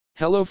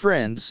Hello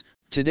friends,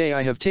 today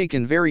I have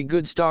taken very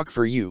good stock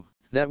for you,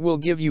 that will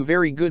give you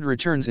very good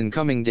returns in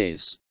coming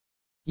days.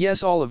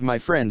 Yes, all of my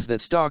friends,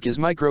 that stock is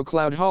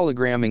MicroCloud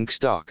Hologram Inc.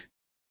 stock.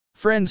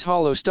 Friends,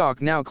 HOLO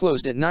stock now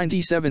closed at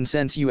 97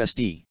 cents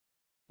USD.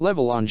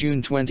 Level on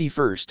June 21,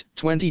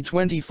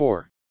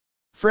 2024.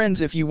 Friends,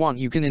 if you want,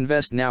 you can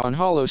invest now on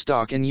HOLO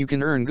stock and you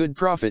can earn good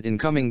profit in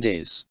coming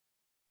days.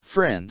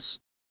 Friends,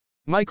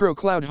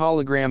 MicroCloud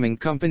Hologram Inc.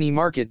 company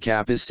market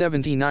cap is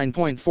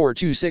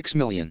 79.426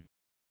 million.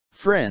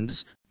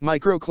 Friends,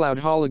 MicroCloud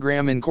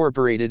Hologram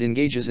Incorporated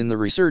engages in the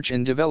research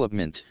and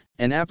development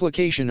and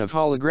application of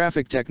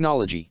holographic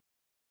technology.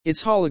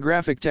 Its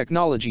holographic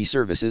technology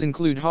services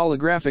include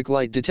holographic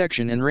light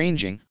detection and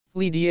ranging,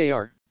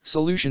 LiDAR,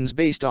 solutions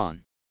based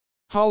on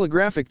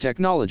holographic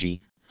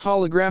technology,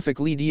 holographic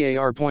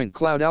LiDAR point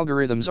cloud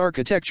algorithms,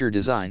 architecture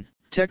design,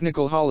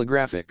 technical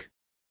holographic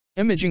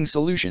imaging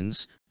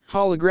solutions,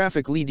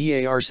 holographic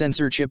LiDAR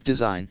sensor chip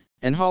design,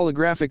 and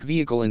holographic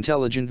vehicle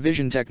intelligent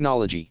vision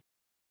technology.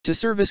 To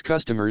service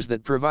customers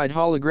that provide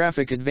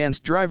holographic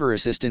advanced driver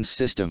assistance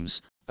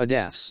systems,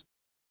 ADAS.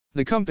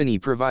 The company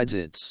provides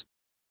its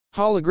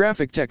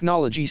holographic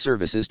technology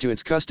services to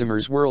its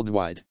customers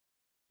worldwide.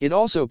 It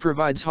also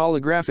provides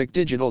holographic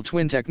digital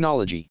twin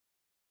technology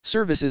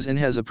services and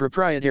has a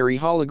proprietary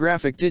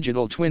holographic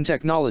digital twin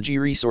technology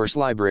resource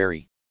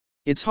library.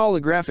 Its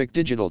holographic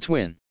digital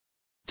twin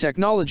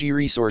technology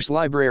resource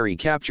library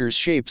captures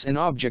shapes and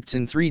objects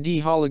in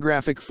 3D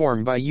holographic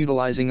form by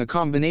utilizing a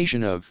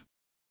combination of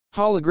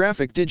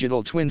holographic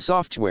digital twin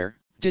software,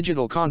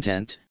 digital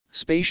content,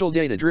 spatial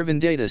data-driven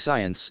data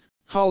science,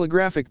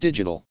 holographic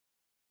digital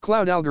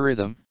cloud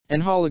algorithm,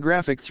 and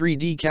holographic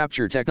 3D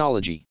capture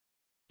technology.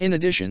 In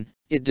addition,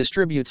 it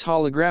distributes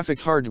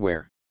holographic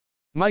hardware.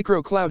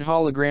 MicroCloud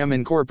Hologram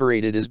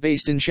Incorporated is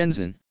based in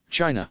Shenzhen,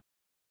 China.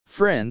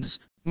 Friends,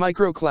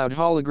 MicroCloud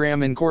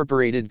Hologram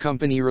Incorporated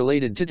company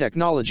related to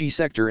technology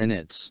sector and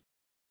it's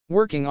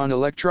working on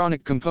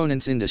electronic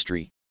components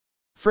industry.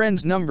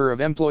 Friends, number of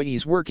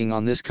employees working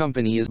on this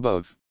company is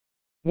above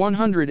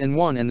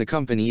 101 and the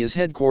company is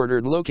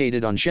headquartered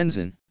located on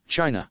Shenzhen,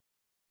 China.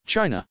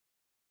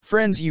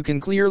 Friends, you can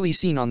clearly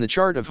seen on the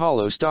chart of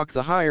HOLO stock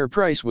the higher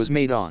price was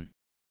made on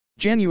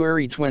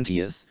January 20,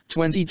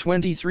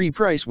 2023.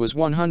 Price was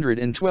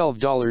 $112.20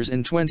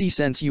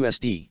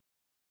 USD.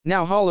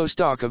 Now HOLO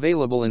stock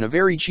available in a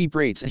very cheap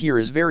rates, and here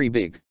is very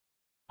big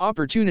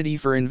opportunity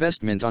for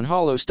investment on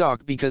HOLO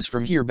stock because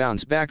from here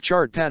bounce back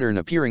chart pattern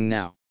appearing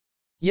now.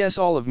 Yes,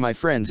 all of my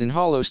friends, in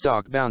HOLO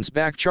stock bounce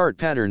back chart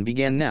pattern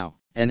began now,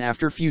 and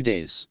after few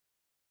days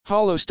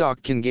HOLO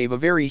stock can give a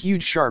very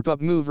huge sharp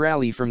up move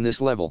rally from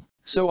this level.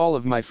 So all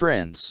of my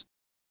friends,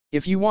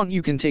 if you want,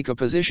 you can take a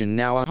position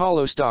now on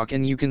HOLO stock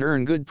and you can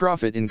earn good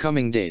profit in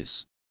coming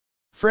days.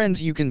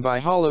 Friends, you can buy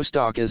HOLO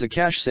stock as a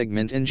cash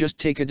segment and just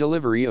take a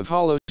delivery of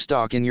HOLO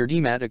stock in your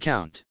demat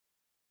account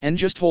and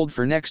just hold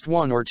for next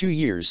 1 or 2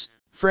 years.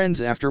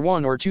 Friends, after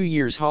 1 or 2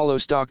 years HOLO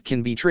stock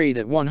can be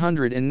traded at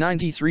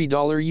 $193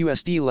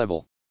 USD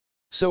level.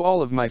 So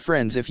all of my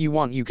friends, if you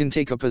want, you can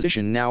take a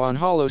position now on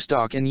HOLO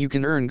stock and you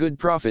can earn good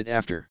profit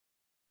after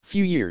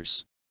few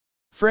years.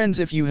 Friends,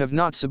 if you have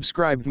not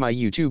subscribed my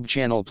YouTube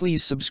channel,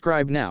 please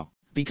subscribe now,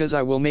 because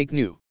I will make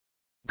new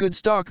good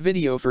stock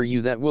video for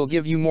you that will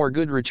give you more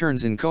good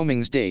returns in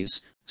coming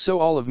days. So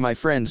all of my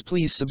friends,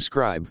 please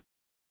subscribe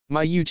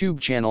my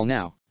YouTube channel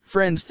now.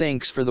 Friends,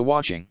 thanks for the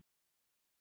watching.